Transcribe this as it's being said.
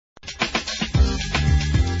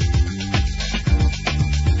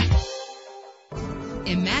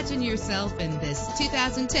Imagine yourself in this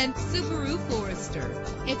 2010 Subaru Forester.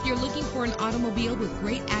 If you're looking for an automobile with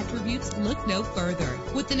great attributes, look no further.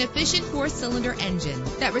 With an efficient 4-cylinder engine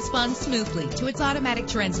that responds smoothly to its automatic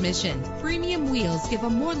transmission, premium wheels give a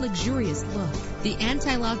more luxurious look. The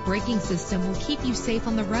anti-lock braking system will keep you safe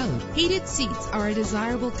on the road. Heated seats are a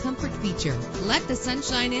desirable comfort feature. Let the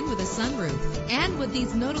sunshine in with a sunroof. And with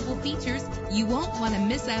these notable features, you won't want to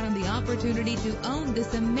miss out on the opportunity to own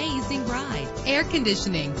this amazing ride. Air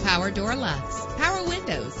conditioning, power door locks, power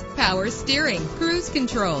windows, power steering, cruise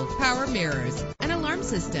control, power mirrors, an alarm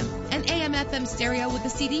system, an AM/FM stereo with a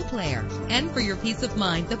CD player. And for your peace of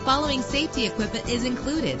mind, the following safety equipment is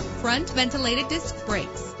included: front ventilated disc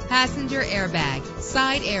brakes, passenger airbag,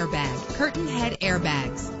 side airbag, curtain head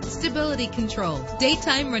airbags, stability control,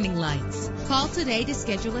 daytime running lights. Call today to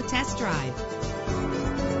schedule a test drive.